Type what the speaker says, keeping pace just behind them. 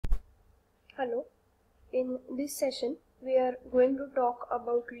Hello, in this session we are going to talk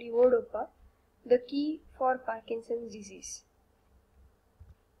about levodopa, the key for Parkinson's disease.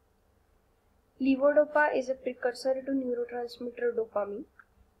 Levodopa is a precursor to neurotransmitter dopamine.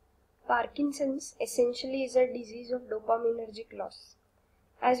 Parkinson's essentially is a disease of dopaminergic loss.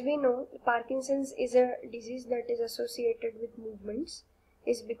 As we know, Parkinson's is a disease that is associated with movements,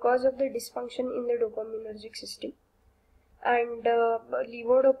 is because of the dysfunction in the dopaminergic system. And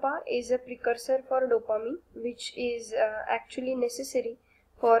levodopa is a precursor for dopamine, which is actually necessary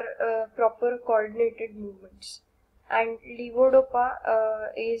for proper coordinated movements. And levodopa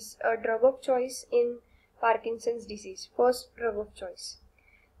is a drug of choice in Parkinson's disease, first drug of choice.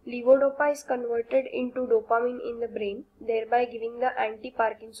 Levodopa is converted into dopamine in the brain, thereby giving the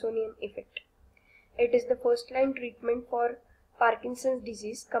anti-Parkinsonian effect. It is the first-line treatment for Parkinson's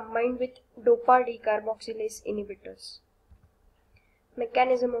disease combined with dopa decarboxylase inhibitors.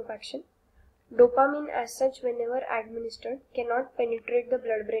 Mechanism of action. Dopamine as such, whenever administered, cannot penetrate the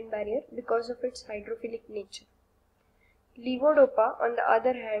blood-brain barrier because of its hydrophilic nature. Levodopa, on the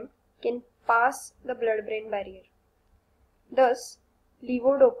other hand, can pass the blood-brain barrier. Thus,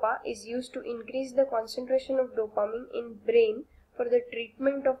 levodopa is used to increase the concentration of dopamine in brain for the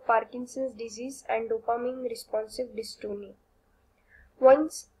treatment of Parkinson's disease and dopamine-responsive dystonia.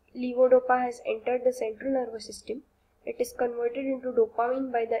 Once levodopa has entered the central nervous system, it is converted into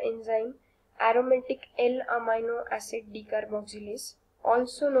dopamine by the enzyme aromatic L-amino acid decarboxylase,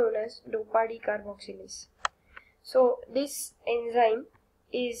 also known as dopa decarboxylase. So this enzyme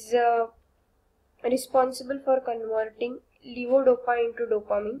is responsible for converting levodopa into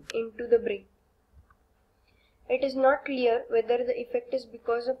dopamine into the brain. It is not clear whether the effect is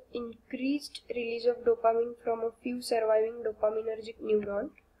because of increased release of dopamine from a few surviving dopaminergic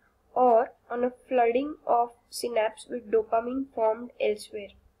neurons, or on a flooding of synapse with dopamine formed elsewhere.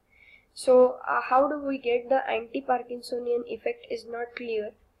 So how do we get the anti-Parkinsonian effect is not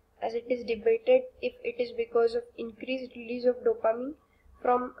clear, as it is debated if it is because of increased release of dopamine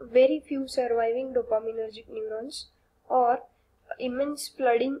from very few surviving dopaminergic neurons, or immense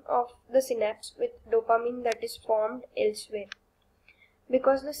flooding of the synapse with dopamine that is formed elsewhere.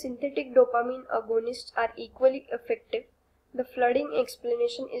 Because the synthetic dopamine agonists are equally effective, the flooding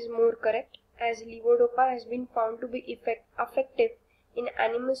explanation is more correct, as levodopa has been found to be effective in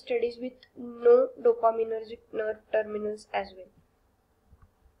animal studies with no dopaminergic nerve terminals as well.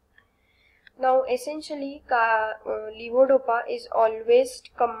 Now, essentially, levodopa is always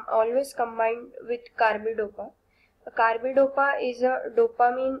combined with carbidopa. Carbidopa is a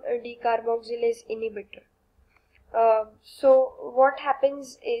dopamine decarboxylase inhibitor. So what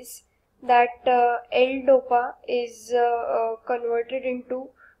happens is that L-dopa is converted into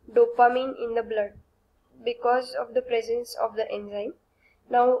dopamine in the blood because of the presence of the enzyme.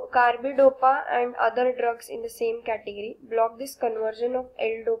 Now, carbidopa and other drugs in the same category block this conversion of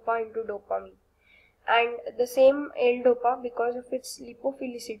L-dopa into dopamine. And the same L-dopa, because of its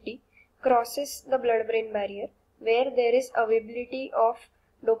lipophilicity, crosses the blood-brain barrier where there is availability of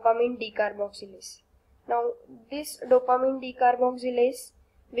dopamine decarboxylase. Now, this dopamine decarboxylase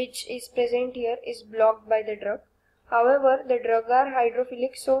which is present here is blocked by the drug. However, the drugs are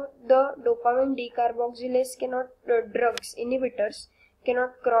hydrophilic, so the dopamine decarboxylase inhibitors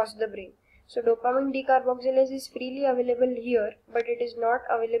cannot cross the brain. So dopamine decarboxylase is freely available here, but it is not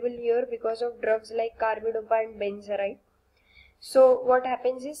available here because of drugs like carbidopa and benzaride. So what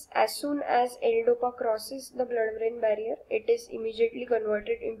happens is, as soon as L-dopa crosses the blood-brain barrier, it is immediately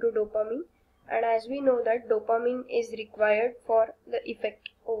converted into dopamine. And as we know that dopamine is required for the effect,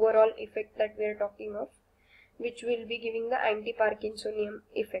 overall effect that we are talking of, which will be giving the anti-Parkinsonian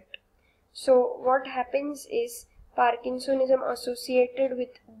effect. So what happens is, Parkinsonism associated with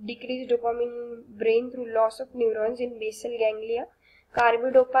decreased dopamine in brain through loss of neurons in basal ganglia.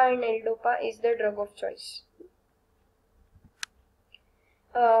 Carbidopa and L-dopa is the drug of choice.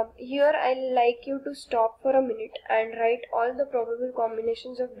 Here I'll like you to stop for a minute and write all the probable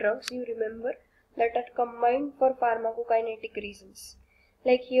combinations of drugs you remember that are combined for pharmacokinetic reasons.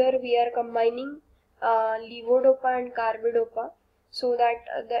 Like here we are combining levodopa and carbidopa so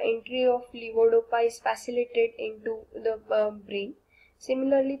that the entry of levodopa is facilitated into the brain.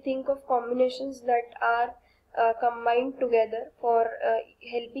 Similarly, think of combinations that are combined together for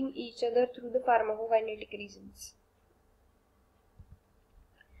helping each other through the pharmacokinetic reasons.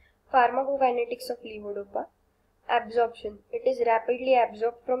 Pharmacokinetics of levodopa. Absorption. It is rapidly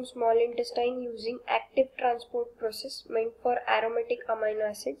absorbed from small intestine using active transport process meant for aromatic amino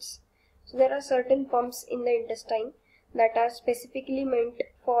acids. So there are certain pumps in the intestine that are specifically meant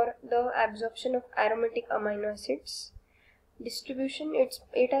for the absorption of aromatic amino acids. Distribution,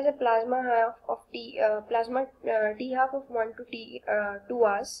 it has a plasma half of T T half of 1 to T 2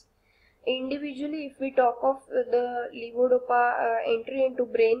 hours. Individually, if we talk of the levodopa entry into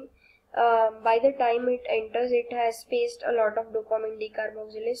brain, by the time it enters, it has faced a lot of dopamine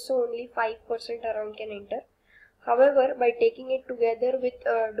decarboxylase, so only 5% around can enter. However, by taking it together with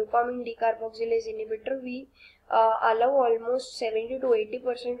dopamine decarboxylase inhibitor, we allow almost 70 to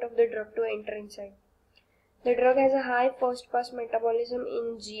 80% of the drug to enter inside. The drug has a high first pass metabolism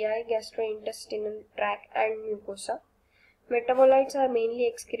in GI, gastrointestinal tract, and mucosa. Metabolites are mainly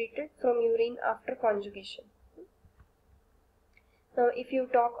excreted from urine after conjugation. Now, if you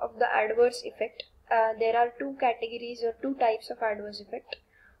talk of the adverse effect, there are two categories or two types of adverse effect.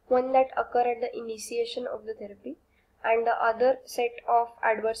 One that occur at the initiation of the therapy, and the other set of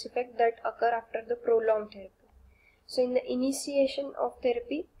adverse effect that occur after the prolonged therapy. So in the initiation of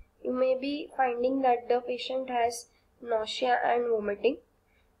therapy, you may be finding that the patient has nausea and vomiting.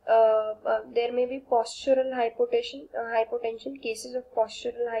 There may be postural hypotension, cases of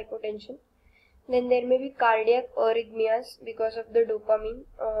postural hypotension. Then there may be cardiac arrhythmias because of the dopamine.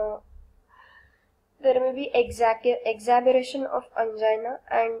 There may be exacerbation of angina,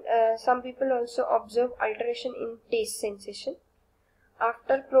 and some people also observe alteration in taste sensation.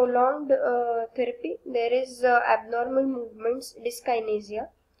 After prolonged therapy, there is abnormal movements, dyskinesia.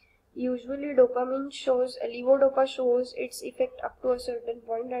 Usually levodopa shows its effect up to a certain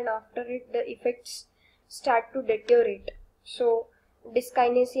point, and after it the effects start to deteriorate. So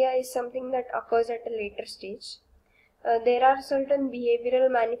dyskinesia is something that occurs at a later stage. There are certain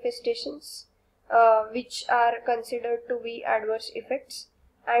behavioral manifestations which are considered to be adverse effects,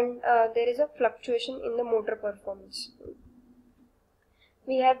 and there is a fluctuation in the motor performance.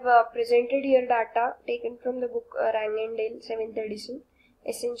 We have presented here data taken from the book Rangendale 7th edition,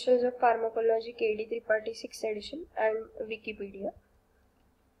 Essentials of Pharmacology KD Tripathi 6th edition, and Wikipedia.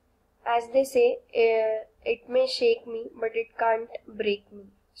 As they say, it may shake me, but it can't break me.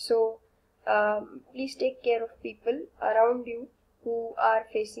 So please take care of people around you who are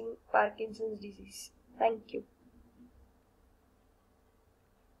facing Parkinson's disease. Thank you.